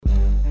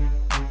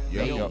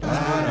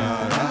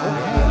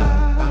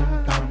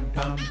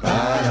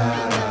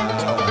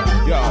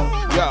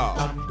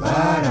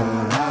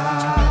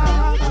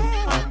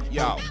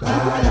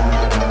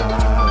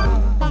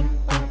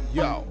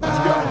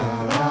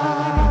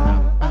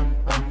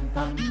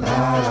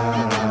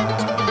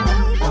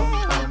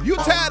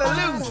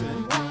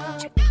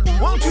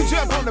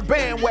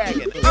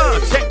bandwagon.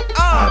 Check.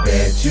 I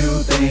bet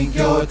you think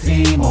your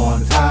team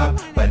on top,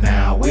 but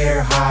now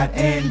we're hot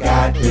and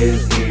got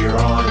this here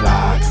on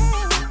lock.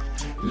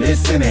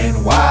 Listen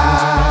and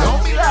watch.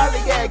 Don't be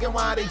lollygagging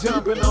while they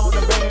jumping on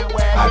the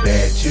bandwagon. I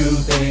bet you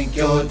think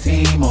your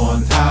team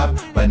on top,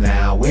 but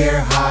now we're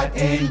hot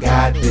and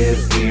got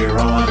this here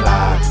on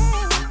lock.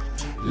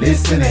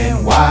 Listen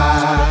and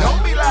watch.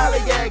 Don't be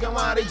lollygagging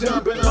while they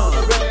jumping on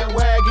the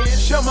bandwagon.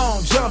 Come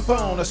on, jump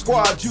on a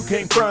squad you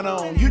can't front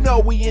on. You know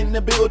we in the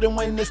building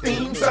when this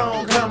theme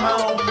song come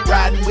on.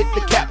 Riding with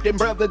the captain,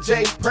 brother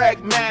Jay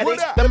Pragmatic,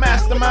 the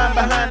mastermind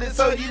behind it,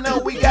 so you know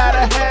we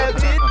gotta have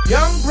it.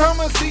 Young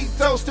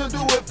Promosito still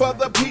do it for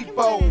the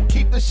people.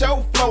 Keep the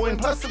show flowing,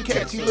 plus some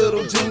catchy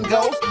little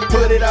jingles.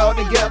 Put it all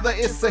together,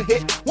 it's a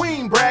hit. We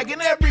ain't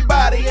bragging,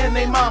 everybody and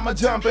they mama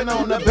jumping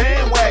on the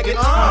bandwagon.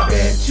 I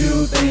bet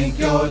you think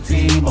your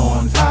team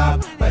on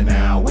top, but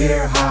now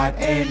we're hot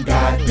and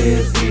got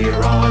this here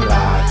on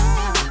lock.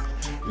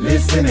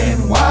 Listen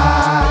and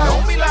watch.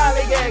 Don't be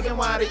lollygagging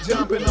while they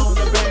jumping on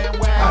the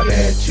bandwagon. I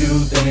bet you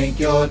think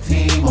your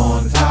team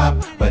on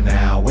top, but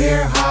now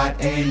we're hot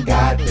and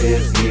got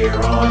this here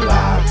on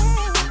lock.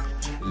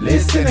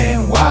 Listen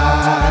and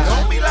watch.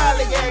 Don't be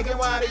lollygagging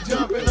while they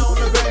jumping on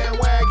the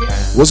bandwagon.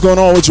 What's going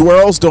on with your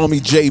world? Stormy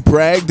J.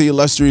 Prag, the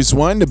illustrious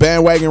one, the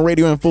bandwagon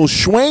radio in full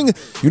swing.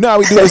 You know how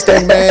we do this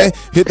thing, man.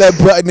 Hit that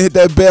button, hit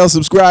that bell,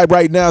 subscribe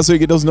right now so you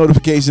get those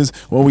notifications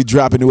when we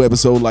drop a new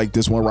episode like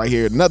this one right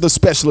here. Another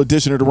special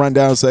edition of the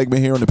Rundown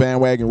segment here on the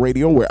bandwagon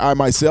radio, where I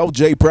myself,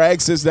 J.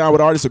 Prag, sits down with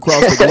artists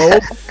across the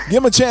globe,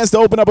 give them a chance to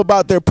open up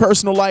about their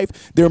personal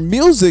life, their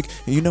music,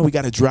 and you know we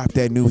got to drop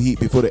that new heat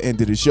before the end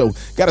of the show.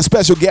 Got a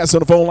special guest on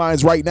the phone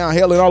lines right now,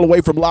 hailing all the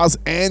way from Los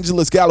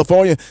Angeles,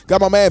 California.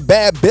 Got my man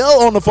Bad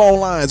Bill on the phone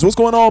lines. What's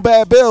going on,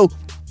 Bad Bill?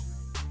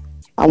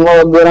 I'm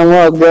all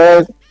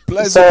good.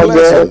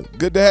 Pleasure.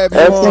 Good to have you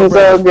on, Everything's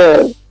bro. all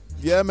good.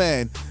 Yeah,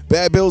 man.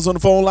 Bad Bill's on the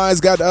phone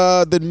lines. Got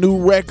the new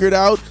record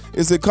out.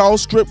 Is it called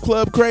Strip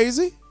Club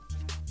Crazy?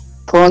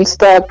 Porn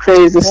star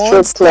crazy,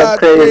 strip club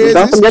crazy.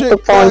 Don't forget the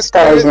porn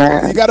stars,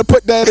 man. You got to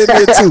put that in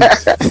there too.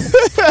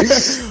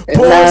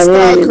 Porn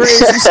star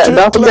crazy, strip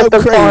Don't club forget the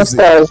porn crazy.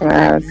 stars,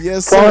 man.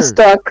 Yes, Porn sir.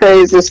 star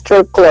crazy,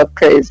 strip club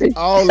crazy.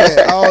 All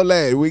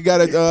that. We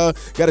got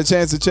a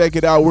chance to check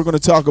it out. We're gonna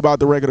talk about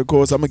the record, of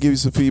course. I'm gonna give you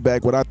some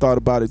feedback, what I thought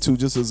about it too,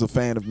 just as a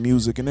fan of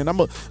music, and then I'm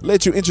gonna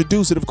let you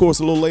introduce it, of course,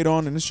 a little later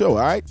on in the show.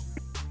 All right.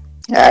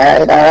 All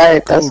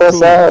right. That's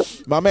what's up.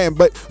 My man.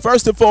 But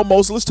first and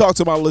foremost, let's talk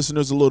to my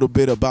listeners a little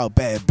bit about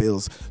Bad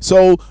Bills.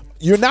 So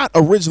you're not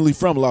originally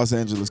from Los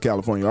Angeles,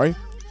 California, are you?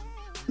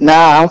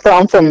 Nah,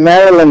 I'm from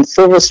Maryland,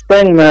 Silver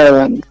Spring,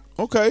 Maryland.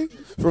 Okay.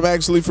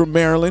 From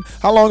Maryland.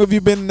 How long have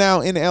you been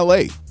now in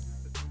LA?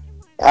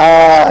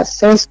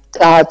 Since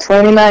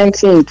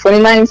 2019.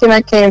 2019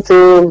 I came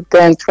through.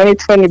 Then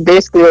 2020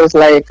 basically was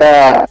like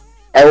a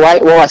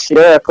whitewash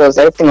year because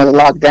everything was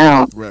locked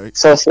down. Right.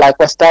 So it's like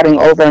we're starting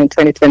over in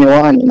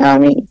 2021. You know what I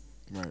mean?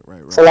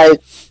 Right. So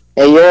like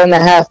a year and a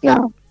half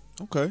now.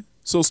 Okay.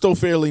 So still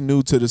fairly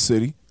new to the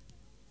city.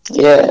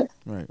 Yeah.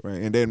 Right.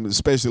 And then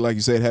especially like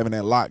you said, having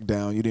that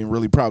lockdown, you didn't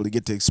really probably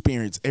get to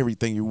experience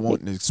everything you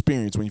wanted to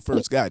experience when you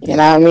first got there. You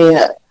know what I mean?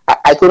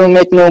 I couldn't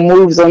make no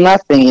moves or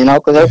nothing, you know,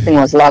 because everything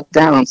was locked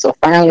down. So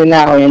finally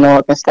now, you know,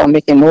 I can start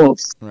making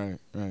moves. Right.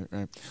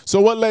 So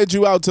what led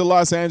you out to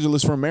Los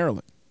Angeles from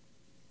Maryland?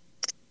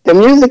 The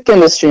music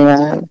industry,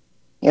 man.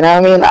 You know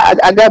what I mean?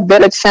 I got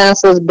better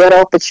chances, better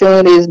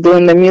opportunities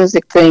doing the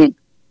music thing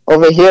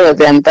over here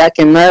than back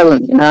in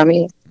Maryland. You know what I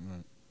mean?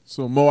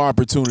 So more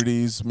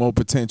opportunities, more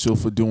potential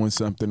for doing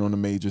something on a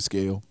major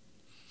scale.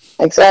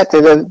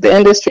 Exactly. The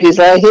industry is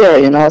right here,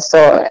 you know.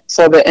 So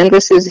the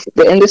industry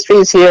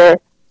is here,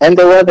 and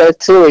the weather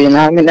too. You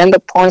know what I mean? And the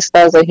porn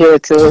stars are here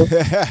too. You know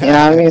what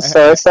I mean?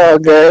 So it's all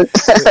good.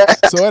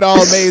 So it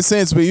all made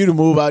sense for you to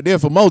move out there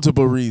for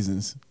multiple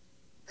reasons.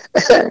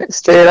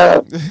 Straight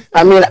up.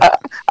 I mean,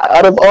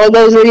 out of all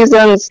those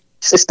reasons,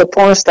 it's the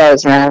porn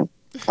stars, man.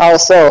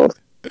 Also.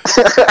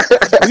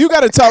 You got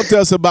to talk to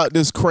us about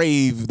this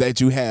crave that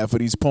you have for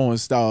these porn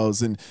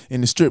stars and in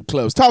the strip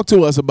clubs. Talk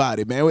to us about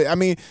it, man. I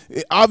mean,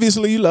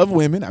 obviously you love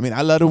women. I mean,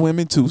 I love the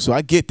women too, so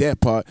I get that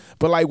part.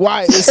 But like,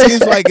 why? It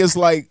seems like it's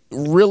like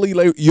really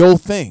like your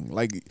thing.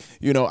 Like,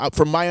 you know,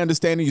 from my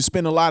understanding, you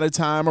spend a lot of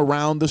time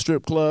around the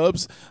strip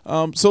clubs.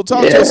 So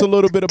talk to us a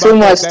little bit about too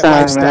much that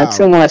time, lifestyle. man.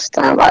 Too much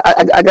time.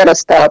 I gotta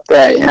stop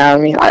that. You know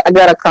what I mean? I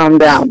gotta calm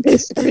down,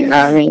 basically. You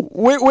know what I mean?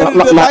 Where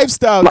did the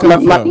lifestyle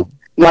come from?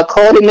 My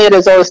coordinator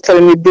is always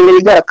telling me, Billy,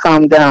 you gotta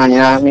calm down, you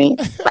know what I mean?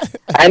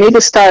 I need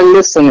to start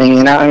listening,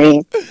 you know what I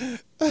mean?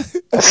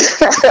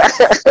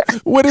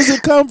 Where does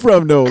it come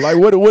from though? Like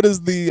what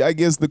is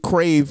the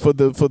crave for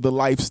the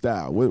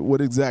lifestyle?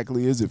 What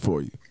exactly is it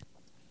for you?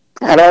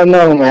 I don't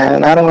know,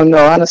 man. I don't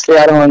know. Honestly,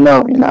 I don't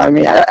know. You know what I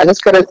mean? I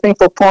just gotta think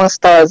for porn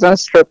stars and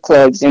strip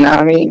clubs, you know what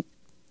I mean?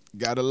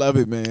 Gotta love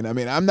it, man. I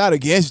mean, I'm not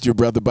against you,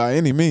 brother, by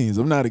any means.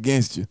 I'm not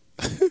against you.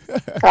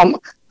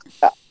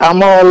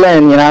 I'm all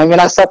in, you know what I mean?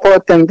 I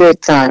support them big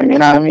time, you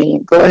know what I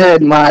mean? Go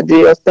ahead, ma, do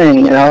your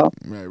thing, you know?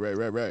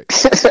 Right.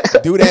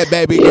 Do that,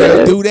 baby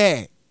girl. Do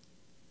that.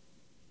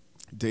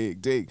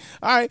 Dig.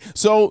 All right.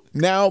 So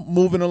now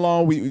moving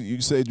along,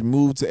 you said you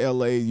moved to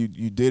LA.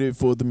 You did it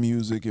for the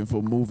music and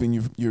for moving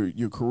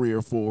your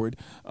career forward.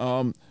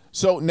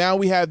 So now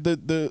we have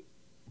the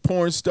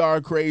Porn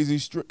Star Crazy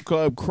Strip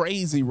Club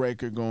Crazy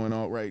record going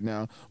on right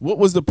now. What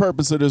was the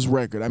purpose of this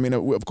record? I mean,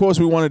 of course,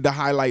 we wanted to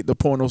highlight the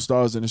porno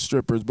stars and the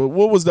strippers, but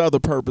what was the other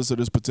purpose of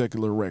this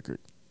particular record?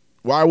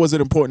 Why was it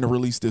important to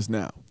release this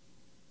now?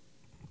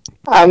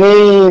 I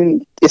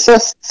mean, it's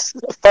just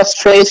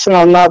frustration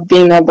of not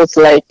being able to,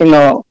 like, you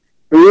know,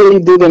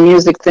 really do the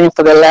music thing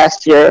for the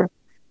last year.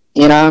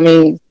 You know what I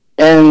mean?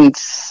 And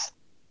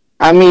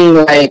I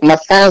mean, like, my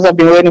fans have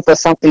been waiting for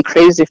something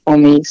crazy for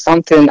me,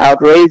 something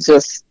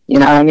outrageous. You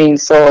know what I mean?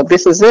 So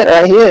this is it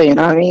right here. You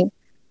know what I mean?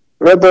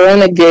 Rebel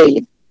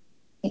Renegade.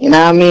 You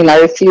know what I mean? I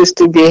refuse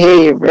to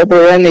behave. Rebel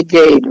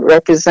Renegade.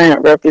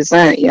 Represent.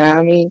 You know what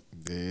I mean?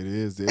 There it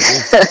is.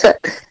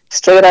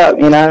 Straight up.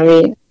 You know what I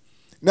mean?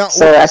 Now,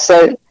 so I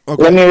said,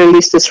 okay, let me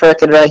release this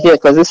record right here,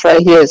 because this right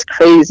here is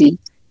crazy.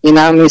 You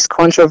know what I mean? It's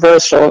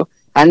controversial.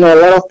 I know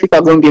a lot of people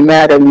are going to be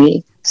mad at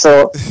me.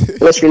 So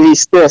let's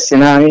release this. You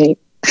know what I mean?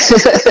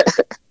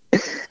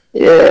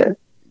 Yeah.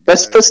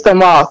 Let's push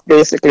them off,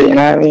 basically. You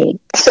know what I mean?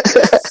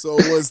 So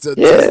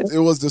it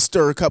was to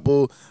stir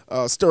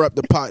up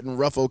the pot and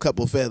ruffle a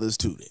couple feathers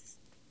too.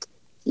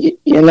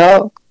 You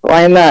know,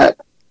 why not?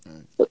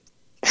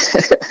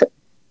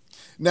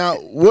 Now,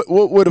 what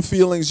were the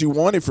feelings you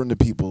wanted from the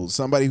people?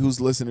 Somebody who's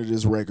listening to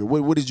this record,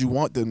 what did you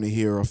want them to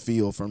hear or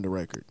feel from the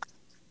record?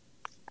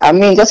 I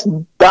mean, just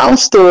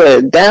bounce to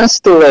it, dance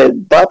to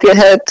it, bop your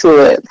head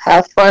to it,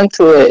 have fun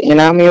to it. You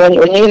know what I mean?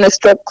 When you're in a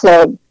strip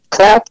club,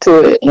 clap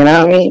to it. You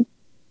know what I mean?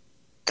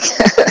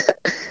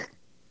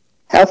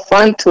 Have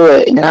fun to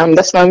it. You know what I mean?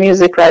 That's my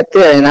music right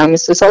there. You know what I mean?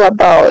 It's all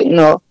about, you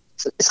know,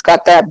 it's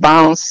got that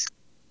bounce.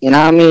 You know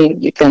what I mean?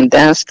 You can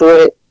dance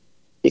to it.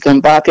 You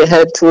can bop your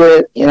head to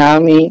it. You know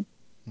what I mean?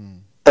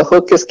 The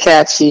hook is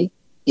catchy,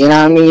 you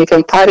know what I mean? You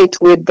can party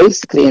to it,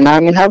 basically, you know what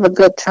I mean? Have a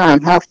good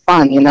time, have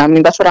fun, you know what I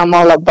mean? That's what I'm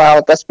all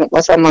about. That's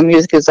what my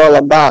music is all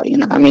about, you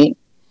know what I mean?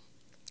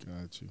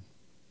 Got you.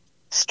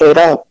 Straight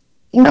up,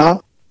 you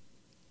know?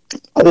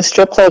 All the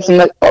strip clubs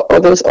and all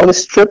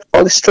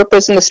the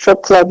strippers in the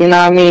strip club, you know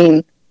what I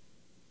mean?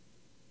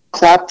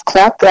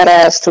 Clap that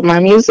ass to my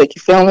music, you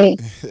feel me?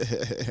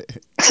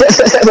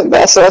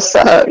 That's what's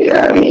up, you know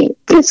what I mean?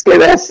 Basically,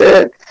 that's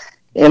it,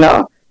 you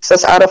know? It's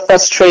just out of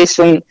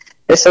frustration.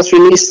 Let's just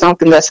release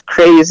something that's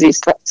crazy,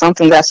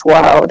 something that's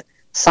wild,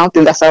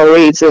 something that's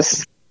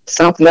outrageous,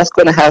 something that's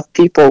going to have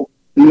people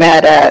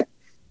mad at,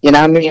 you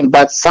know what I mean?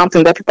 But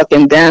something that people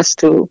can dance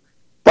to,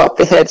 bop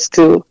their heads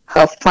to,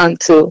 have fun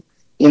to,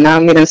 you know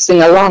what I mean? And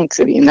sing along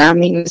to, you know what I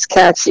mean? It's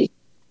catchy.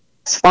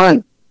 It's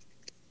fun.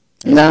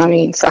 You know what I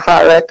mean? It's a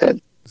hot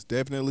record. It's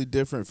definitely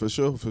different, for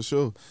sure.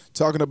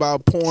 Talking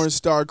about Porn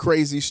Star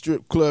Crazy,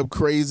 Strip Club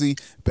Crazy.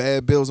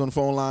 Bad Bill's on the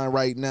phone line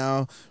right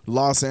now,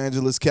 Los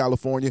Angeles,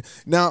 California.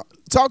 Now,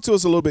 talk to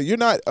us a little bit. You're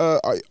not,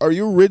 are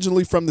you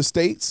originally from the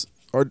States?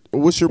 Or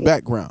what's your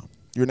background,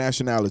 your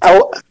nationality? I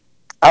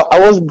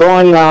was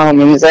born in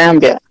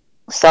Zambia,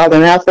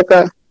 Southern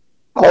Africa,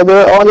 all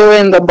the way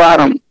in the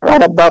bottom,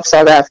 right above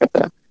South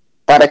Africa.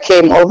 But I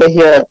came over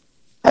here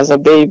as a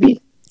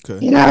baby.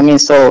 Okay. You know what I mean?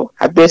 So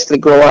I basically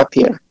grew up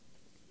here.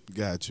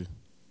 Got you.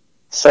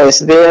 So it's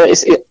there.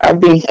 I've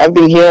been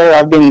here.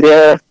 I've been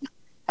there.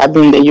 I've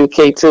been in the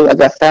UK too. I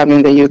got family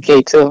in the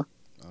UK too.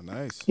 Oh,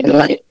 nice.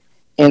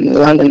 In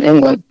London,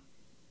 England.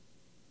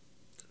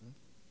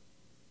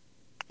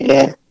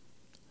 Yeah.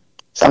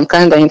 So I'm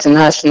kind of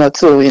international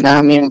too. You know what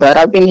I mean? But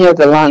I've been here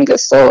the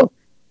longest. So.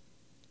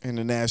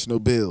 International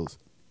bills.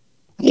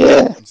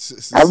 Yeah.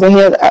 I've been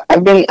here.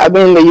 I've been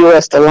in the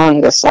US the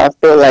longest. So I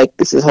feel like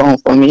this is home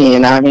for me. You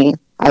know what I mean?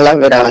 I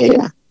love it out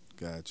here.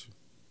 Got you.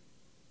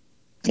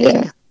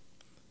 Yeah.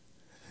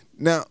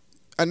 Now,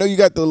 I know you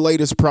got the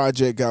latest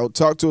project out.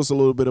 Talk to us a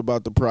little bit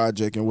about the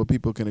project and what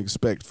people can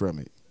expect from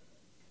it.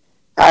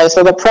 All right,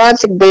 so the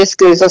project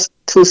basically is just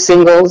 2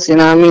 singles, you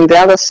know what I mean? The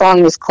other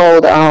song is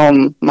called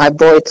My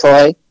Boy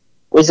Toy,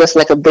 which is just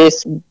like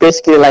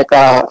basically like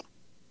the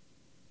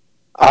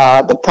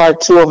part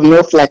 2 of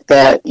MILF Like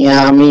That, you know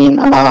what I mean?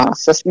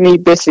 It's just me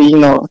basically, you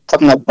know,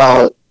 talking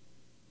about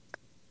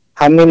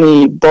how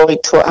many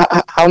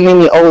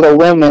older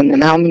women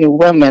and how many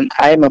women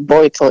I am a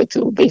boy toy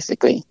to,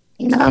 basically.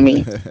 You know what I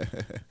mean?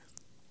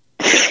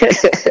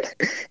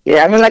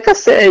 Yeah, I mean, like I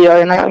said, you know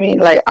what I mean?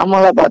 Like, I'm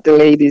all about the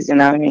ladies, you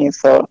know what I mean?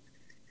 So,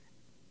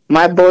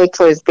 my boy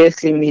toy is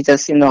basically me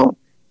just, you know,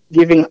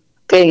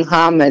 paying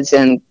homage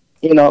and,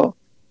 you know,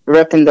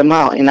 repping them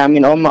out, you know what I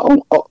mean?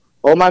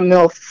 All my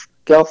MILF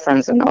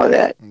girlfriends and all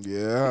that.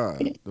 Yeah,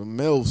 the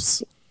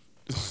MILFs.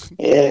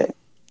 Yeah.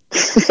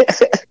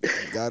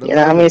 You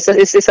know what I mean? So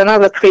it's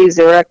another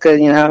crazy record,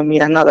 you know what I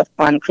mean? Another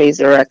fun,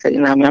 crazy record, you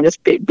know what I mean? I'm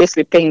just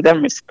basically paying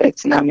them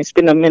respect, you know what I mean? It's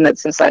been a minute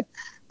since I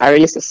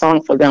released a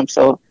song for them,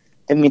 so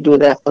let me do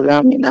that for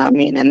them, you know what I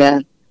mean? And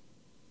then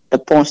the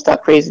Porn Star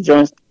Crazy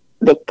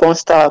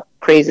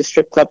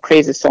Strip Club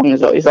Crazy song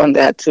is on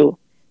that too.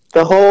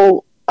 The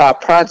whole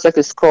project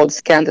is called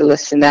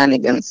Scandalous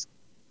Shenanigans,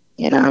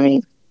 you know what I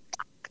mean?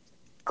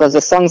 because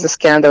the songs are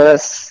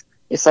scandalous.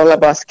 It's all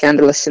about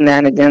scandalous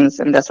shenanigans,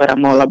 and that's what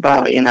I'm all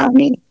about. You know what I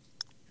mean?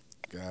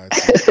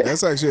 Gotcha.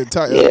 That's actually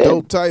a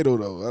dope title,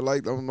 though.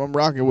 I'm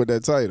rocking with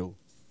that title.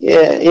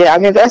 Yeah. I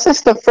mean, that's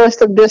just the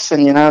first edition.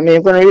 You know what I mean?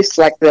 We're gonna release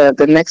like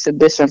the next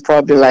edition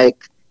probably like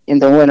in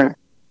the winter.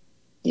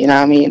 You know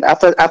what I mean?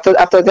 After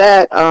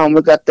that,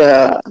 we got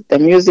the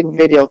music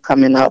video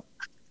coming up.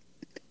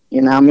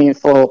 You know what I mean?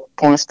 For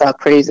Porn Star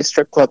Crazy,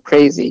 Strip Club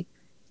Crazy.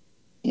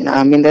 You know what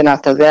I mean? Then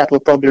after that, we'll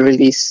probably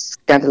release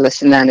Scandalous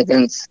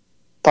Shenanigans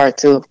Part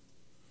 2.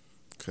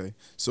 Okay.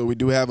 So we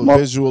do have a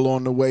visual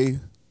on the way.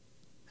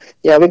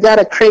 Yeah, we got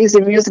a crazy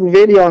music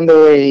video on the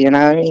way. You know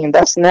what I mean?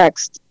 That's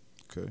next.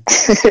 Okay.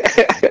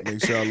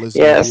 Make sure I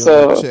listen. Yeah,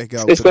 so check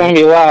out it's gonna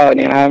be wild.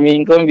 You know what I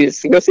mean? You're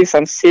gonna see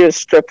some serious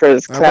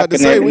strippers I'm about to clapping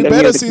say, in we the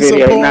better music see video, some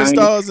you know porn what I mean?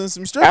 stars and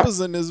some strippers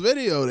in this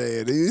video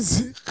there.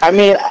 I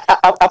mean,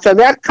 after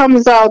that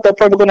comes out, they're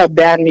probably gonna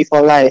ban me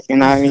for life. You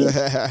know what I mean?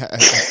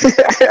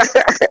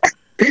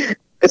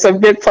 It's a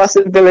big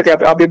possibility.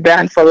 I'll be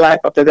banned for life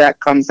after that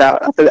comes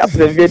out. After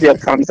the video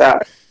comes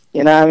out.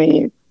 You know what I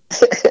mean?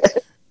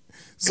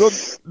 So,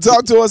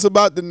 talk to us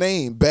about the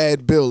name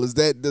Bad Bill. Does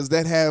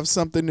that have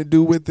something to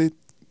do with it?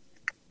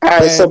 All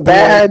right, so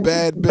bad,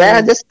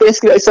 just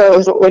basically.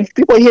 So when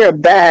people hear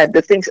bad,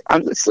 they think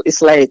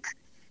it's like,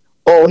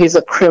 oh, he's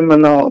a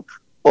criminal.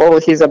 Oh,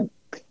 he's a.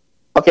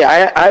 Okay,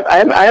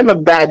 I am a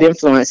bad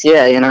influence.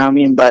 Yeah, you know what I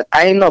mean. But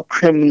I ain't no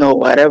criminal,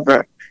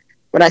 whatever.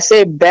 When I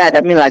say bad,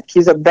 I mean like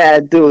he's a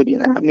bad dude. You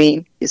know what I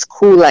mean? He's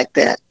cool like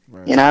that.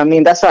 Right. You know what I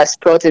mean? That's why I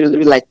spelled it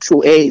with like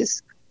 2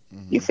 A's.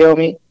 Mm-hmm. You feel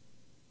me?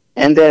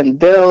 And then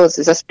Bills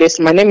is just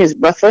basically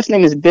my first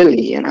name is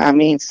Billy. You know what I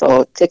mean?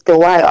 So take the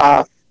Y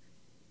off.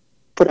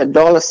 Put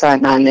a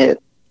 $sign on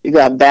it, you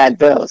got Bad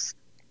Bills.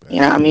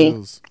 You know what I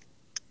mean?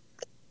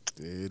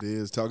 There it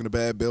is. Talking to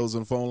Bad Bills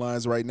on phone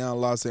lines right now,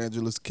 Los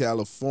Angeles,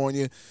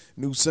 California.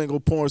 New single,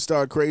 Porn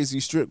Star Crazy,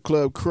 Strip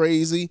Club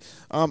Crazy.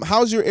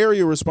 How's your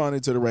area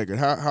responding to the record?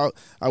 How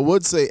I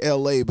would say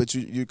L.A., but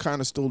you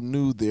kind of still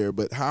new there.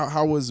 But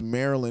how was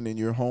Maryland in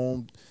your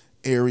home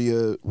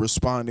area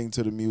responding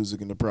to the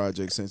music and the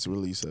project since the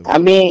release of it? I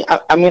mean,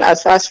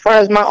 as far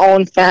as my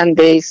own fan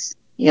base,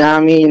 you know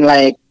what I mean?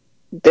 Like,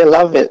 they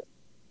love it.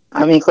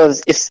 I mean,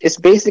 because it's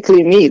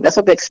basically me. That's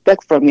what they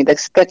expect from me. They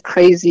expect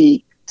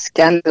crazy,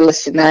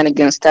 scandalous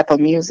shenanigans type of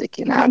music,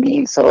 you know what I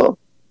mean? So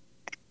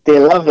they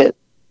love it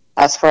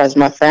as far as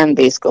my fan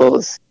base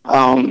goes.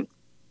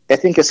 They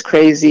think it's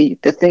crazy.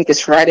 They think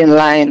it's right in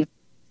line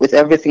with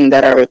everything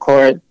that I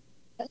record,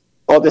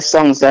 all the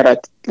songs that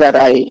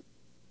I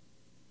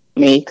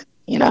make,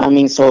 you know what I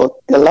mean? So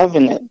they're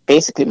loving it.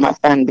 Basically, my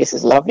fan base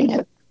is loving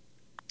it.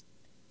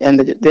 And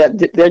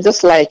they're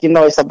just like, you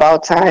know, it's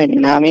about time,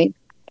 you know what I mean?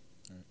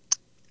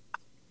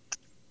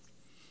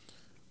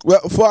 Well,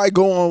 before I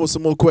go on with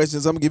some more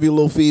questions, I'm going to give you a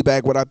little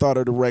feedback what I thought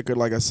of the record.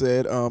 Like I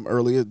said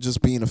earlier,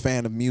 just being a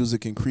fan of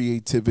music and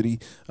creativity,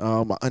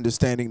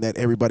 understanding that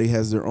everybody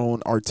has their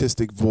own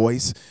artistic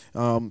voice.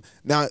 Now,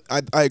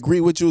 I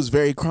agree with you. It's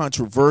very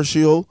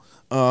controversial.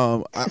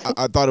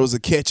 I thought it was a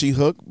catchy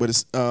hook, but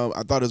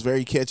I thought it was a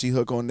very catchy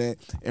hook on that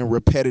and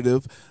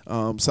repetitive,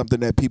 something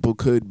that people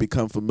could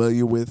become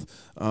familiar with.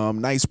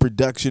 Nice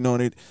production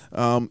on it.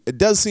 It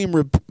does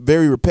seem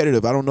very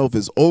repetitive. I don't know if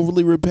it's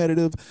overly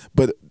repetitive,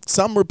 but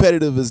some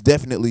repetitive is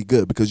definitely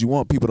good because you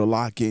want people to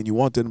lock in. You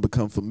want them to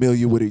become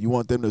familiar with it. You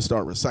want them to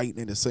start reciting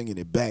it and singing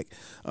it back.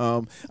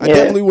 I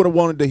definitely would have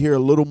wanted to hear a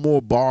little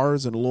more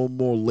bars and a little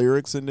more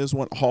lyrics in this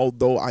one,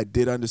 although I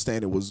did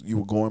understand you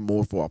were going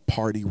more for a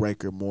party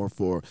record, more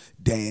for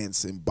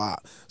dance and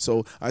bop.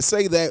 So I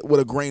say that with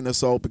a grain of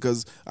salt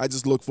because I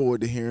just look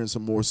forward to hearing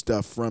some more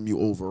stuff from you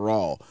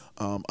overall,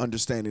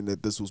 understanding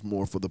that this was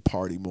more for the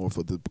party, more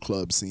for the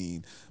club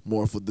scene,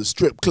 more for the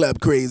strip club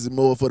crazy,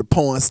 more for the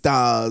porn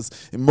stars,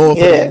 and more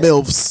for the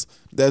MILFs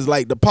that's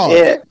like the party.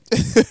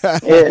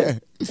 Yeah.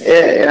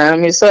 You know what I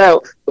mean?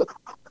 So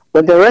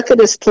when the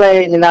record is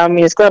playing, you know what I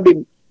mean, it's going to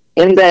be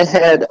in their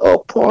head, oh,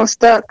 porn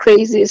star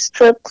crazy,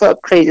 strip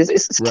club crazy.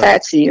 It's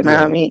catchy, you know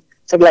what I mean?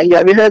 So like,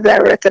 have you heard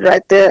that record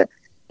right there?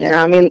 You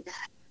know what I mean?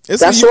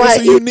 It's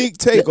a unique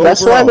take.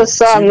 That's why the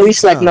song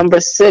reached like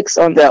number 6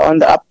 on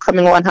the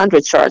upcoming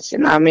 100 charts. You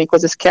know what I mean?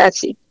 Because it's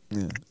catchy.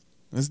 Yeah,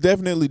 it's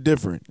definitely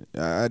different.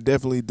 I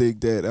definitely dig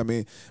that. I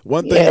mean,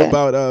 one thing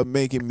about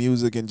making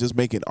music and just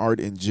making art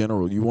in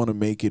general, you want to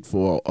make it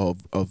for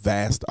a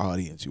vast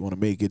audience. You want to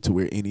make it to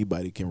where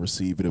anybody can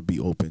receive it or be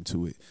open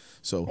to it.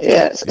 So,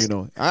 you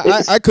know,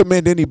 I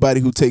commend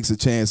anybody who takes a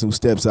chance, who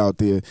steps out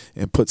there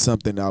and puts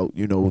something out,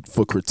 you know,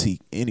 for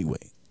critique anyway.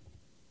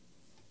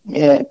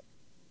 Yeah.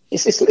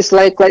 It's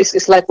like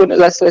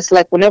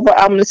whenever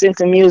I'm listening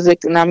to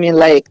music, and I mean,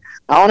 like,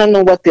 I want to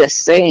know what they're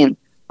saying.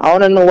 I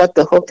want to know what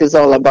the hook is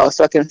all about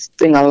so I can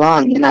sing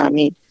along, you know what I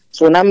mean?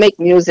 So when I make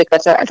music, I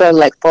try to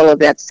like follow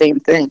that same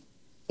thing,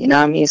 you know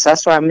what I mean? So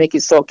that's why I make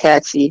it so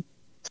catchy,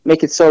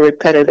 make it so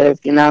repetitive,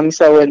 you know what I mean?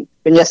 So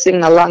when you're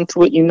singing along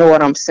to it, you know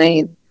what I'm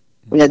saying.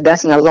 When you're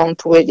dancing along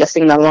to it, you're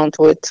singing along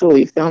to it too,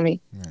 you feel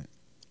me? Right.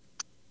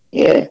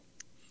 Yeah.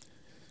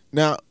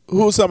 Now,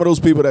 who are some of those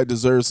people that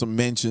deserve some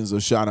mentions or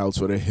shout outs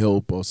for their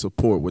help or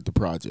support with the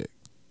project?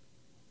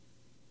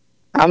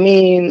 I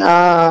mean,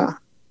 I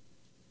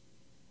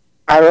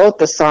wrote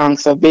the song,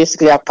 so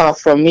basically, apart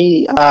from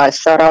me,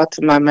 shout out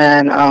to my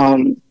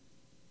man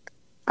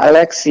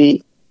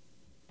Alexi.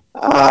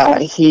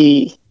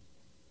 He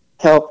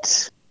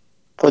helped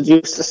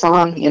produce the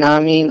song. You know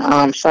what I mean?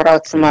 Shout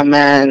out to my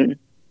man.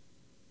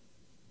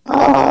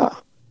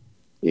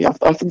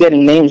 I'm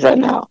forgetting names right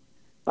now.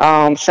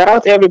 Shout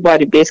out to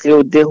everybody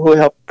basically who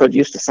helped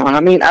produce the song. I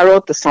mean, I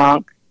wrote the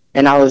song,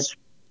 and I was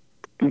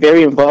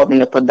very involved in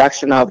the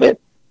production of it.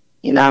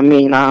 You know what I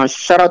mean?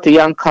 Shout out to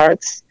Young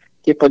Carts.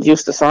 He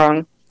produced the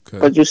song,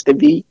 produced the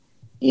beat.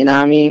 You know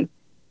what I mean?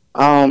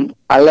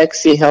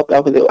 Alexi helped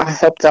out with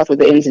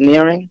the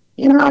engineering.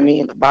 You know what I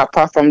mean? But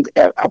apart from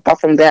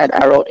that,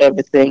 I wrote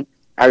everything.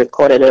 I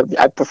recorded it.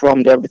 I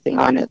performed everything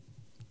on it.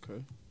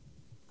 Okay.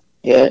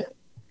 Yeah.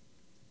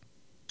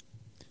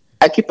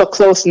 I keep a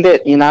close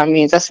knit. You know what I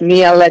mean? Just me,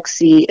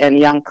 Alexi, and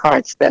Young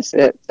Carts. That's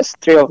it. Just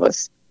three of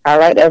us. I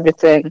write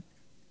everything.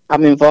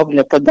 I'm involved in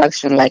the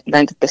production, like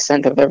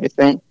 90% of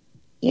everything.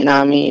 You know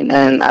what I mean?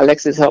 And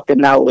Alexi's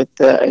helping out with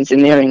the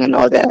engineering and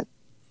all that.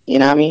 You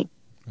know what I mean?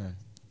 Right.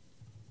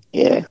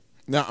 Yeah.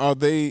 Now, are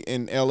they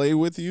in LA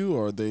with you,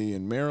 or are they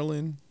in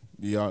Maryland?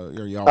 Are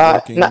y'all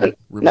working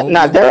remotely?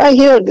 No, they're right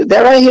here.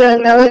 They're right here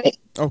in LA.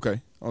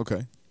 Okay.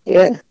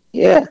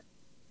 Yeah.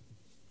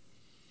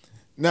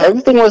 Now,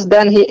 everything was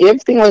done here.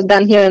 Everything was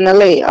done here in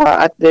LA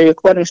at the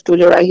recording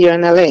studio right here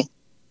in LA.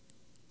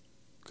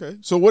 Okay.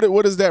 So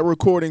what does that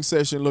recording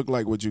session look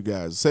like with you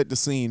guys? Set the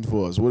scene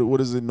for us. What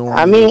is it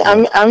normally?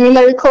 I mean,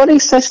 the recording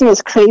session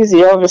was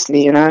crazy.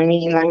 Obviously, you know what I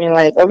mean.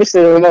 Like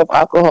obviously there's a lot of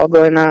alcohol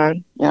going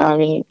on. You know what I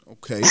mean.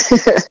 Okay.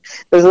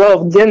 There's a lot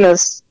of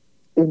Guinness.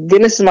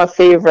 Guinness is my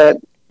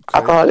favorite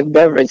alcoholic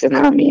beverage. You know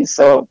what I mean.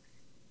 So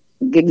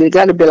there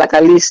got to be like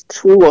at least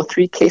 2 or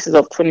 3 cases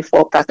of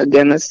 24-pack of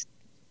Guinness.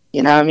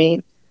 You know what I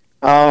mean?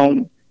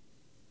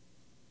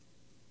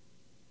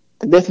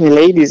 Definitely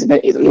ladies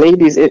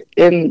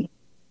in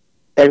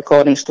the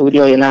recording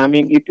studio, you know what I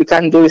mean? You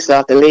can't do this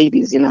without the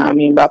ladies, you know what I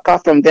mean? But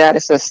apart from that,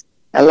 it's just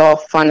a lot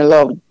of fun, a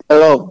lot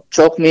of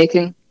joke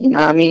making, you know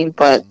what I mean?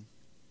 But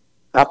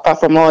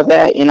apart from all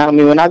that, you know what I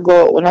mean? When I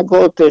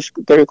go to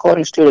the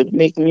recording studio to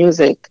make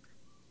music,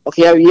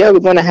 okay, yeah, we're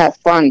gonna have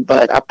fun,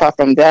 but apart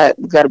from that,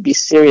 we gotta be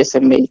serious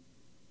and make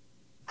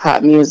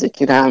hot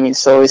music, you know what I mean?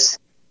 So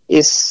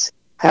it's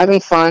having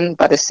fun,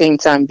 but at the same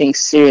time being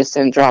serious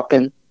and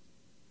dropping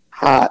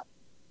hot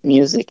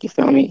music, you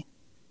feel me?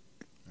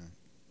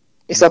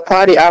 It's a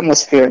party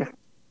atmosphere.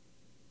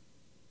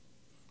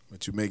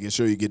 But you're making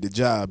sure you get the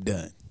job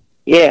done.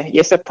 Yeah,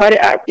 it's a party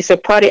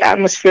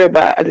atmosphere,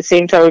 but at the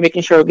same time we're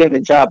making sure we're getting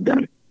the job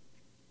done.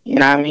 You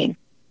know what I mean?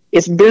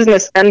 It's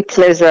business and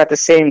pleasure at the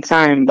same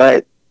time,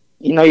 but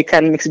you know you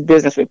can't mix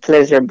business with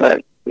pleasure,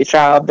 but we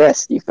try our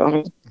best, you feel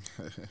me?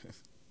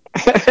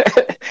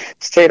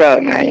 Straight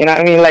up, man. You know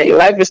what I mean? Like,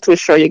 life is too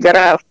short. You gotta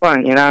have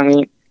fun, you know what I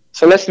mean?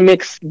 So let's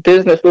mix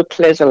business with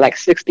pleasure, like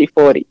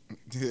 60-40.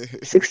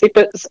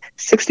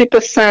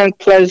 60%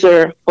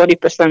 pleasure,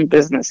 40%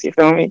 business. You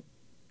feel me?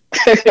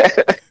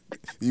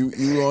 You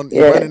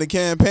running a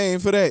campaign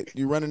for that?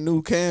 You run a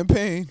new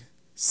campaign?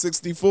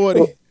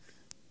 60-40.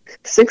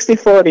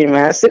 60-40,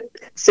 man.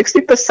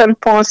 60%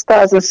 porn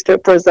stars and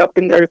strippers up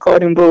in the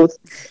recording booth,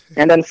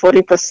 and then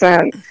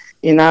 40%,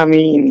 you know what I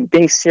mean,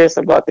 being serious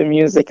about the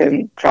music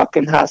and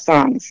dropping hot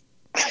songs.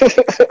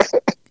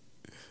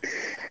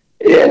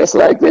 Yeah, it's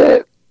like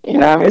that. You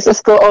know what I mean? It's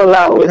just go all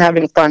out with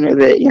having fun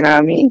with it, you know what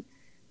I mean?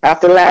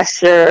 After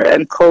last year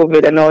and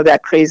COVID and all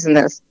that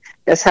craziness,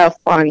 let's have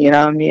fun, you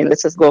know what I mean?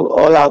 Let's just go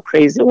all out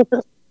crazy with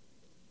it.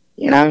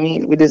 You know what I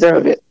mean? We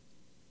deserve it.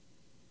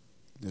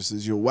 This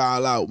is your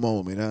wild out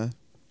moment, huh?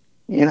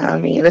 You know what I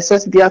mean? Let's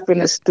just be up in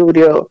the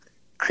studio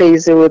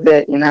crazy with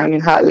it, you know what I mean?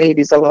 Hot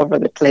ladies all over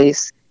the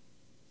place.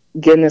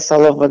 Guinness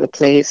all over the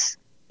place,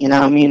 you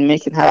know what I mean?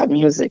 Making hot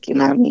music, you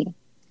know what I mean?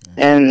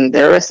 And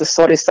the rest is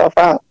sort itself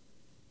out.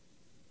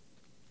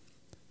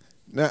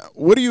 Now,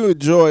 what do you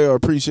enjoy or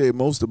appreciate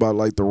most about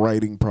like the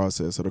writing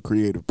process or the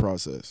creative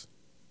process?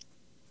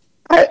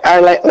 I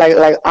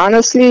like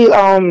honestly,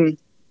 I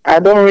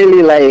don't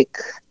really like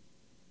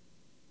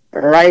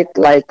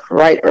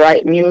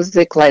write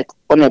music like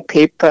on a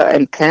paper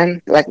and pen,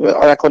 like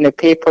on a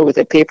paper with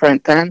a paper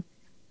and pen.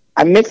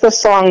 I make the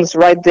songs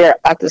right there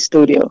at the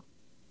studio.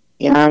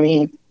 You know what I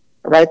mean?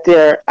 Right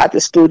there at the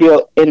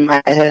studio in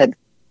my head.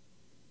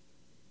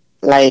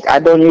 Like, I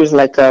don't use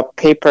like a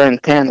paper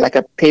and pen, like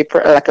a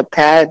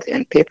pad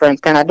and paper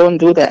and pen. I don't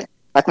do that.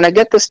 Like, when I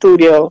get to the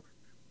studio,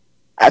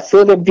 I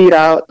fill the beat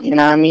out, you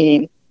know what I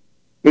mean?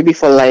 Maybe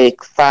for like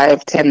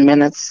 5-10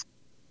 minutes.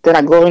 Then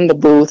I go in the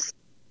booth,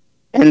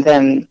 and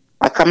then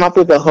I come up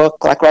with the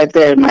hook, like right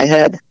there in my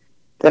head.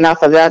 Then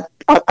after that,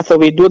 after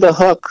we do the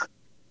hook,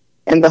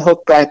 and the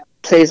hook like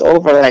plays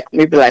over like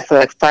maybe like for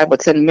like 5 or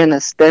 10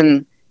 minutes,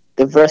 then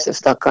the verses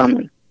start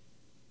coming.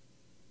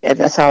 Yeah,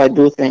 that's how I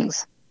do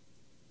things.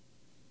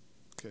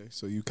 Okay,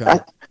 so you kind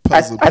of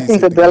I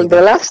think that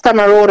the last time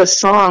I wrote a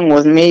song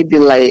was maybe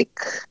like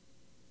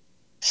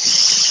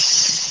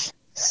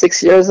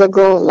 6 years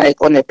ago,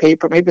 like on the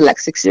paper, maybe like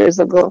 6 years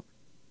ago.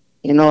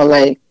 You know,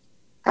 like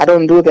I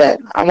don't do that.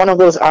 I'm one of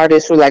those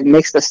artists who like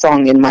makes the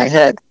song in my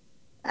head.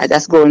 I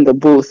just go in the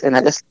booth and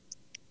I just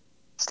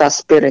start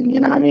spitting. You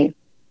know what I mean?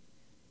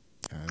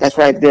 Like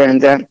right there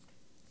and then.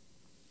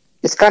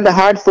 It's kind of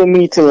hard for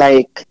me to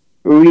like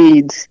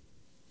read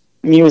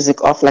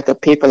music off like a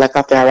paper, like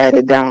after I write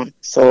it down.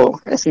 So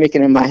I just make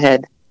it in my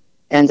head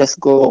and just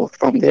go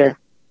from there.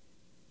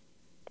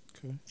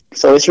 Okay.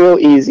 So it's real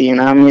easy, you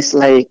know what I mean? It's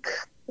like,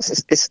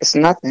 it's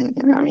nothing,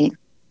 you know what I mean?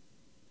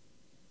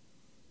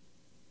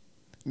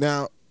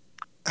 Now,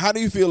 how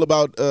do you feel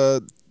about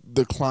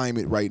the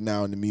climate right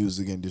now in the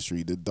music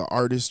industry, the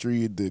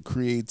artistry, the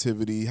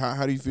creativity?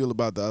 How do you feel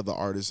about the other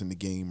artists in the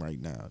game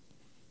right now?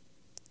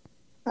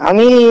 I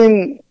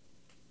mean,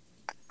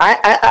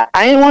 I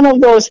ain't one of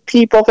those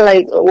people.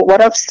 Like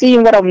what I've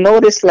seen, what I've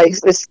noticed, like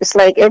it's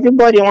like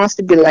everybody wants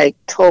to be like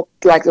top,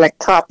 like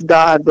top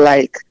dog,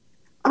 like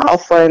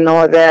alpha and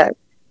all that.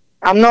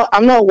 I'm not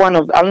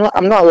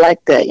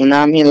like that. You know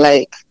what I mean?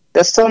 Like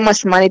there's so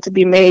much money to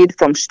be made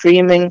from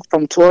streaming,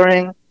 from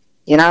touring.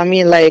 You know what I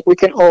mean? Like we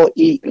can all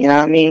eat. You know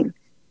what I mean?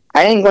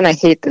 I ain't gonna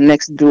hate the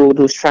next dude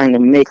who's trying to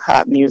make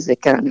hot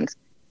music and,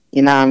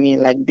 you know what I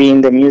mean, like be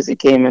in the music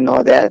game and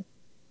all that.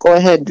 Go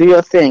ahead, do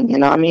your thing. You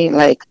know what I mean?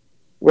 Like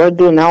we're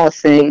doing our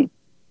thing.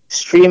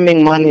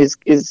 Streaming money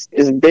is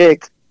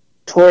big.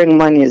 Touring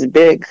money is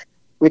big.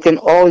 We can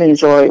all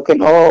enjoy. We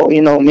can all,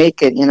 you know,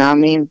 make it. You know what I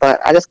mean? But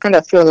I just kind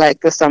of feel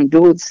like there's some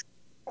dudes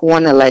who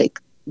want to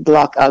like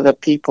block other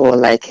people,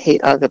 like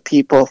hate other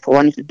people for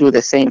wanting to do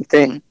the same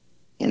thing.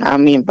 You know what I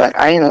mean? But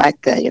I ain't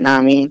like that. You know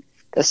what I mean?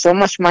 There's so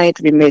much money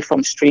to be made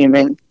from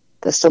streaming.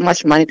 There's so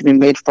much money to be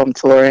made from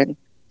touring.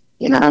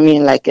 You know what I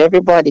mean? Like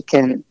everybody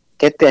can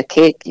get their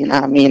cake, you know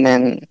what I mean,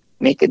 and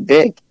make it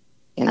big.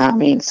 You know what I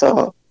mean?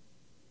 So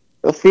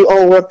if we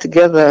all work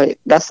together,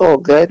 that's all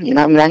good. You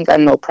know what I mean? I ain't got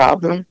no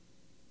problem.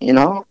 You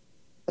know?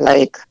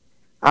 Like,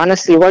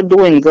 honestly, we're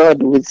doing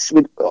good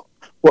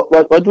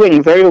we're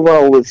doing very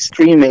well with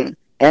streaming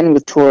and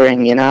with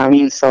touring, you know what I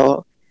mean?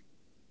 So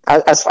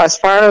as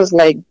far as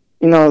like,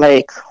 you know,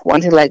 like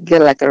wanting to like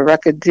get like a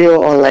record deal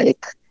or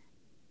like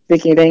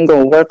thinking it ain't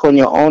gonna work on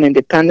your own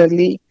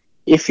independently,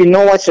 if you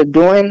know what you're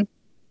doing,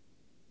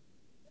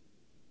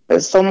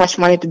 there's so much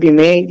money to be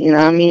made, you know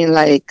what I mean,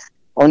 like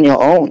on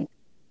your own.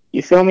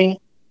 You feel me?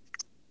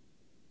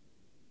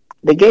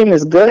 The game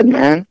is good,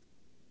 man.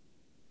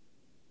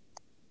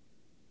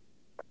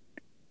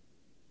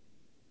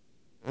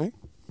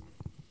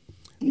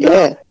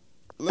 Yeah.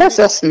 That's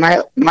just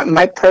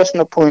my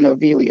personal point of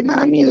view, you know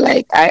what I mean?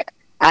 Like I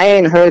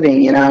ain't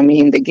hurting, you know what I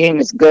mean? The game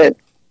is good.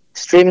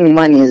 Streaming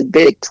money is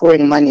big,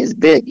 touring money is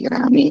big, you know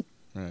what I mean?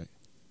 Right.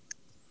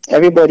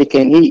 Everybody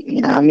can eat,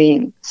 you know what I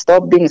mean?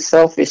 Stop being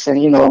selfish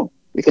and, you know,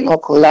 we can all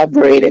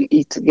collaborate and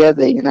eat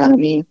together, you know what I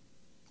mean?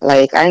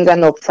 Like, I ain't got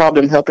no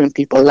problem helping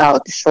people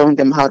out, showing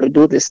them how to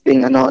do this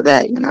thing and all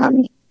that, you know what I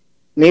mean?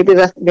 Maybe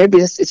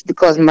it's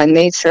because my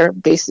nature,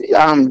 basically,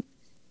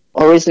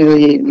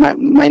 originally,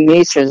 my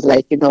nature is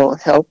like, you know,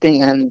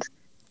 helping and,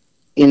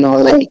 you know,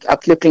 like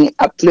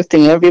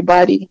uplifting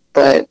everybody,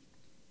 but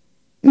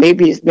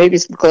maybe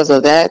it's because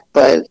of that,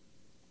 but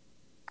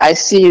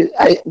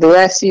the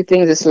way I see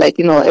things is like,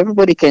 you know,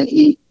 everybody can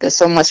eat. There's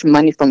so much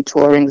money from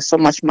touring. There's so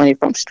much money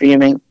from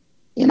streaming.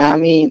 You know what I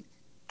mean?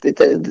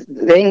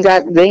 They ain't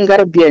got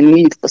to be a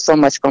need for so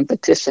much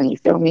competition. You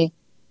feel me?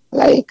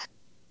 Like,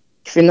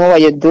 if you know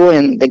what you're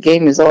doing, the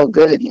game is all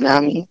good. You know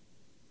what I mean?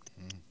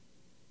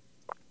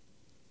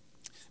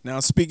 Now,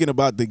 speaking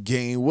about the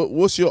game,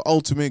 what's your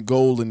ultimate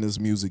goal in this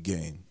music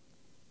game?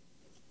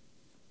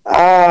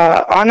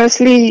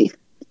 Honestly,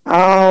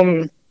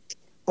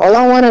 all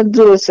I want to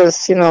do is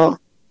just, you know,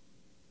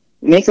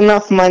 make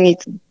enough money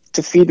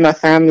to feed my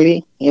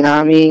family, you know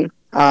what I mean?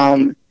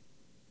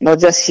 Not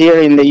just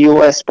here in the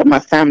U.S., but my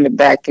family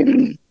back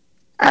in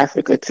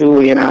Africa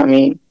too, you know what I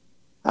mean?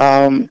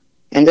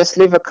 And just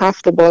live a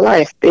comfortable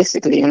life,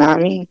 basically, you know what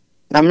I mean?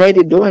 And I'm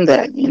already doing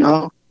that, you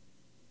know?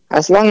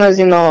 As long as,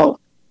 you know,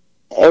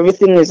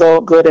 everything is all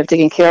good and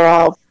taken care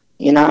of,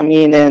 you know what I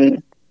mean?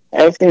 And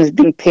everything is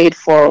being paid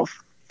for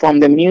from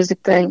the music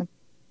thing,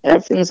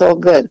 everything's all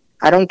good.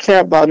 I don't care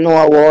about no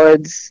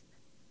awards.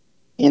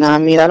 You know what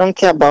I mean? I don't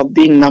care about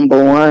being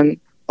number one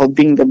or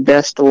being the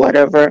best or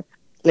whatever.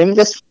 Let me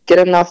just get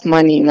enough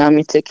money, you know what I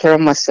mean, take care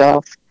of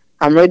myself.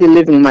 I'm already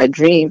living my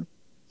dream,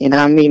 you know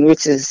what I mean,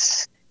 which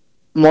is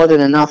more than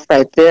enough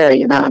right there,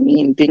 you know what I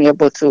mean, being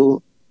able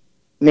to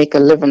make a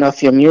living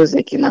off your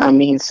music, you know what I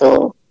mean.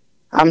 So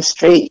I'm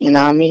straight, you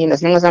know what I mean.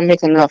 As long as I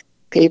make enough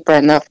paper,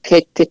 enough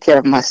cake, take care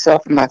of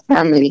myself and my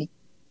family,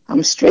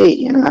 I'm straight,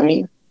 you know what I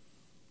mean.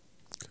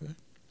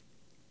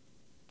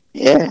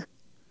 Yeah.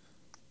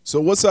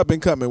 So what's up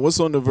and coming? What's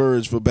on the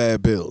verge for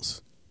Bad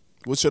Bills?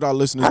 What should our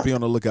listeners be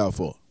on the lookout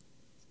for?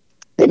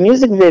 The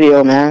music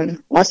video,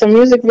 man. Once the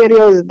music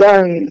video is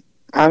done,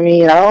 I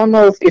mean, I don't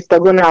know if they're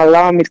gonna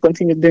allow me to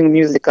continue doing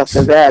music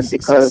after that,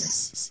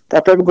 because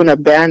they're probably gonna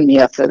ban me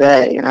after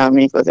that. You know what I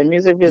mean? Because the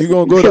music You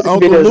gonna go music to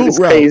Uncle videos Luke is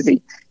route.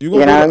 crazy. You You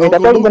gonna know go what I to mean? They're Uncle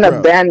probably Luke gonna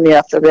route. ban me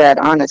after that,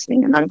 honestly.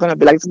 And I'm gonna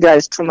be like, this guy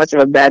is too much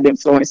of a bad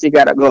influence. You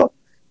gotta go.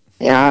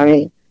 You know what I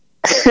mean?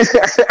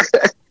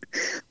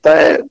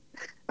 But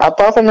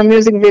apart from the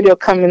music video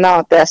coming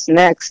out, that's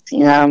next. You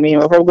know what I mean?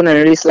 We're probably gonna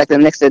release like the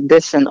next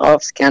edition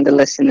of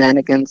Scandalous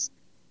Shenanigans.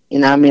 You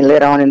know what I mean?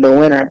 Later on in the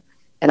winter.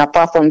 And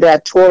apart from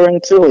that, touring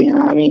too. You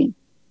know what I mean?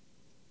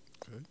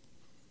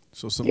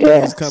 So some Yeah.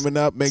 things coming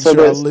up. Make So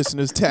sure our there's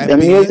listeners tap the in.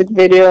 music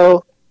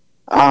video,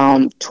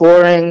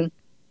 touring,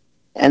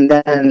 and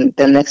then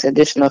the next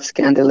edition of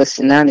Scandalous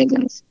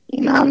Shenanigans.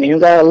 You know what I mean? We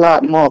got a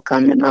lot more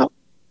coming up.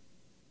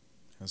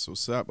 That's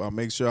what's up. I'll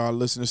make sure our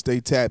listeners stay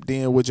tapped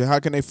in with you. How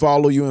can they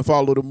follow you and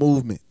follow the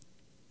movement?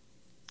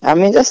 I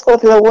mean, just go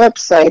to the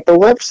website. The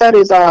website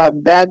is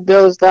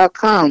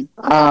badbills.com.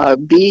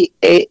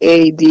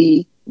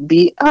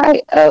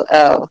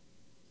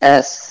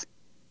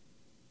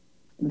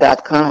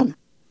 BAADBILLS.com.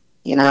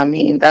 You know what I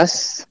mean?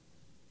 That's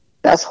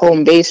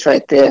home base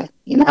right there.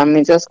 You know what I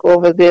mean? Just go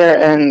over there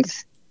and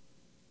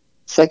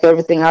check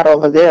everything out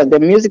over there. The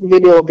music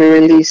video will be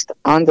released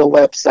on the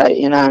website,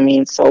 you know what I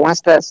mean? So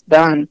once that's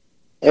done,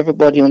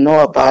 everybody will know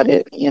about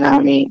it, you know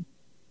what I mean?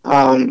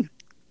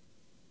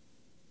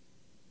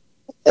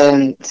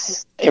 And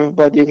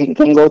everybody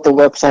can go to the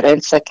website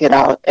and check it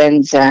out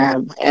and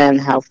jam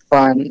and have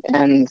fun.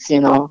 And,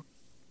 you know,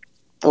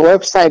 the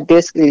website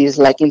basically is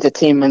like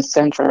entertainment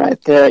central right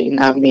there, you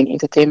know what I mean?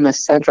 Entertainment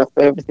central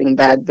for everything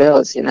Bad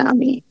Bills, you know what I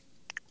mean?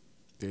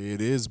 There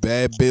it is,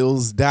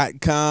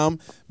 badbills.com.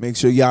 Make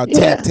sure y'all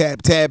Yeah.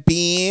 tap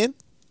in.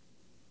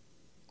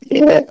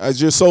 Yeah.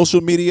 Is your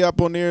social media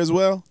up on there as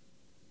well?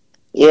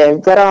 Yeah,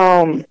 we've got,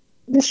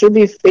 there should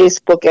be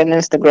Facebook and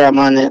Instagram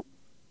on it.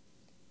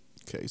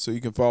 Okay, so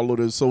you can follow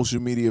the social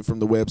media from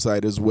the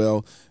website as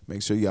well.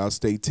 Make sure y'all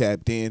stay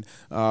tapped in.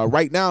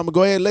 Right now, I'm going to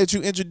go ahead and let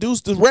you introduce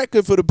the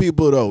record for the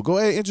people, though. Go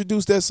ahead and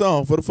introduce that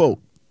song for the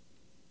folk.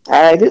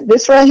 All right,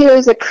 this right here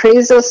is the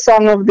craziest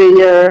song of the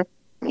year,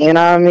 you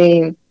know what I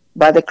mean,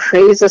 by the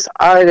craziest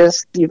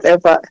artist you've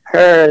ever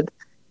heard,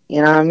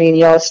 you know what I mean,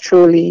 yours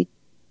truly,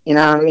 you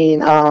know what I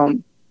mean,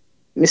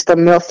 Mr.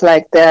 Milf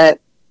Like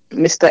That,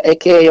 Mr.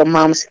 AKA Your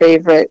Mom's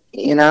Favorite,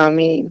 you know what I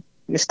mean,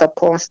 Mr.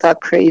 Porn Star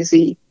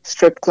Crazy,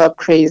 Strip Club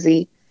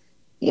Crazy,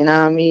 you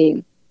know what I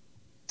mean.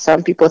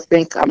 Some people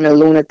think I'm a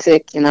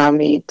lunatic, you know what I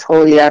mean,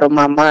 totally out of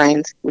my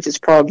mind, which is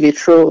probably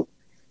true,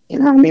 you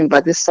know what I mean.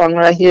 But this song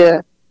right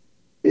here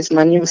is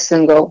my new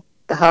single,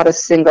 the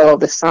hottest single of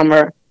the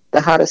summer,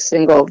 the hottest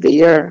single of the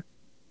year.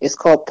 It's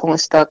called Porn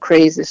Star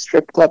Crazy,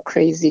 Strip Club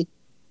Crazy,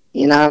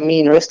 you know what I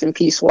mean. Rest in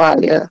peace,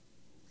 Walia,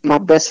 my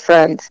best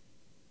friend.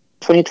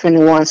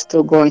 2021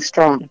 still going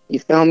strong, you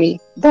feel me?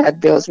 Bad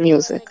Bills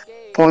music.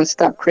 Porn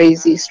Star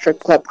Crazy, Strip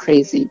Club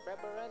Crazy.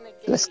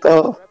 Let's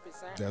go.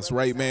 That's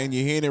right, man.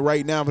 You're hearing it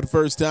right now for the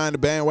first time. The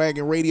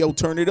Bandwagon Radio,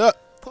 turn it up.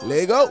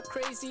 Let go.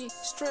 Crazy,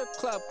 strip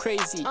club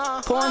crazy.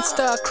 Porn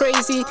star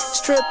crazy,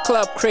 strip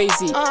club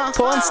crazy.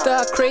 Porn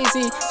star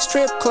crazy,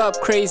 strip club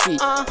crazy.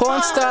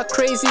 Porn star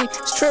crazy,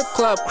 strip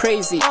club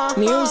crazy.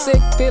 Music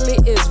Billy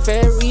is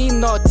very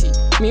naughty.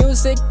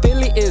 Music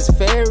Billy is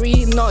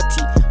very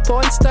naughty.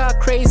 Porn star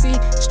crazy,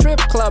 strip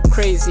club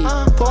crazy.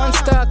 Porn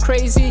star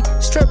crazy,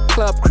 strip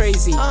club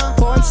crazy.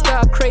 Porn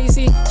star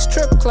crazy,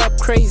 strip club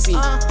crazy.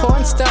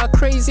 Porn star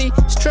crazy,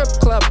 strip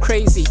club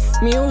crazy.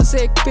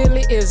 Music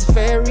Billy is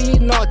very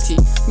naughty.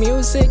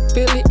 Music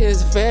Billy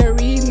is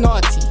very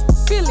naughty.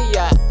 Billy,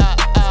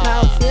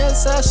 Now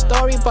here's a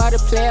story about a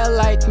player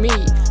like me.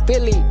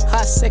 Billy,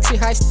 hot, sexy,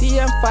 high-steam,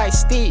 and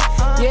feisty.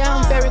 Yeah,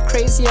 I'm very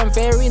crazy, I'm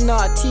very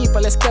naughty.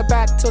 But let's get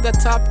back to the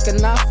topic,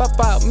 enough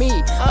about me.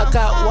 I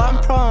got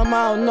one problem,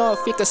 I don't know if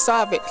you can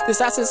solve it. This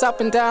ass is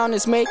up and down,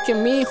 is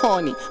making me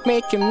horny.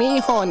 Making me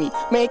horny,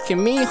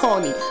 making me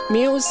horny.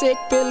 Music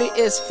Billy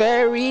is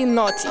very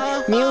naughty.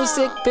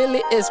 Music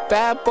Billy is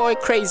bad boy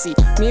crazy.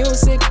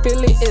 Music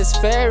Billy is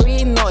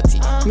very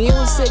naughty.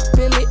 Music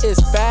Billy is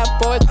bad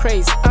boy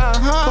crazy.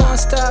 Porn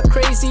star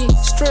crazy,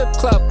 strip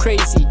club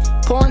crazy.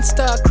 Porn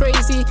star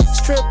crazy,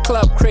 strip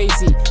club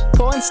crazy.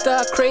 Porn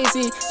star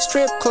crazy,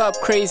 strip club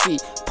crazy.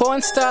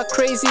 Porn star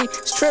crazy,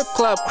 strip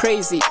club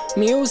crazy.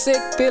 Music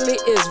Billy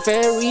is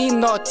very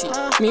naughty.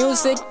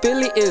 Music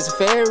Billy is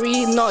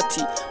very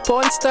naughty.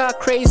 Porn star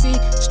crazy,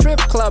 strip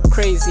club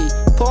crazy.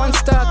 Porn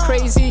star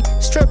crazy,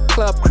 strip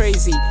club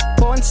crazy.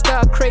 Porn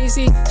star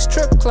crazy,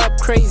 strip club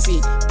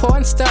crazy.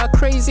 Porn star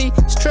crazy,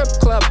 strip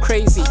club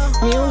crazy.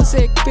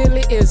 Music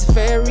Billy is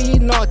very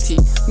naughty.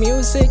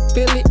 Music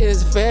Billy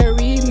is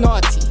very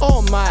naughty.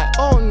 Oh my,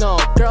 oh no,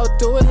 girl,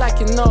 do it like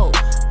you know.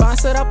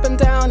 Bounce it up and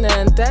down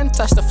and then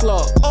touch the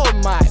floor. Oh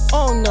my,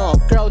 oh no,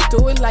 girl,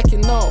 do it like you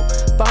know.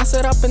 Bounce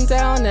it up and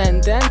down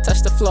and then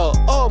touch the floor.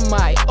 Oh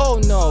my, oh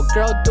no,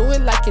 girl, do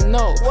it like you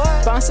know.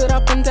 Bounce it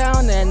up and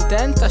down and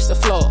then touch the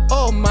floor.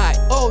 Oh my,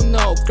 oh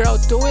no, girl,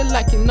 do it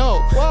like you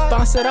know.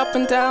 Bounce it up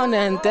and down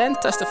and then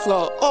touch the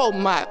floor. Oh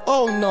my,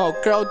 oh no,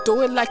 girl,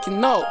 do it like you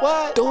know.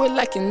 Do it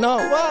like you know.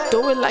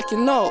 Do it like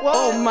you know.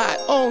 Oh my,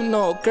 oh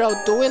no, girl,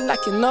 do it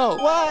like you know.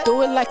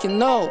 Do it like you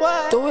know.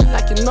 Do it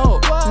like you know.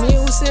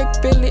 Music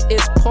Billy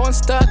is porn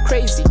star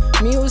crazy.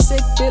 Music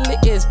Billy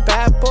is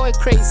bad boy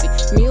crazy.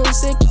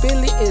 Music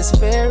Billy is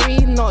very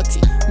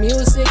naughty.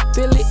 Music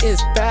Billy is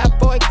bad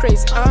boy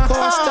crazy.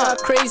 Porn star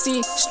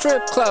crazy,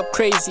 strip club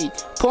crazy.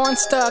 Porn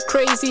star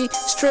crazy,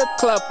 strip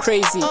club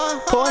crazy.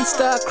 Porn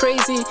star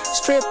crazy,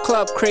 strip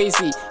club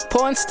crazy.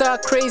 Porn star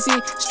crazy,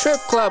 strip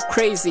club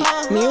crazy.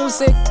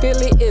 Music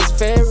Billy is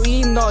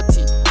very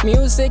naughty.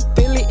 Music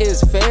Billy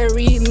is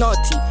very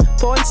naughty.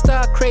 Porn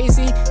star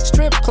crazy,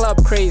 strip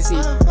club crazy.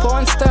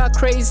 Porn star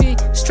crazy,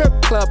 strip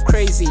club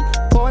crazy.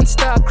 Porn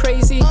star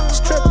crazy,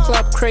 strip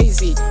club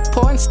crazy.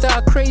 Porn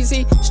star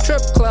crazy,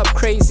 strip club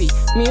crazy.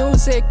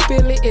 Music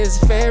Billy is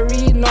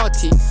very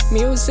naughty.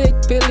 Music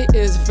Billy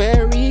is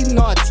very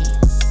naughty.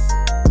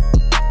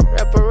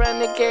 Rapper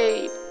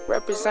renegade.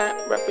 Represent,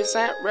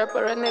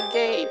 rapper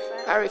renegade.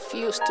 I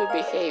refuse to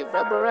behave.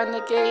 Rapper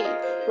renegade.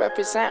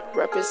 Represent,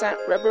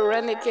 rapper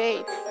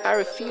renegade. I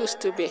refuse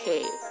to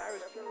behave.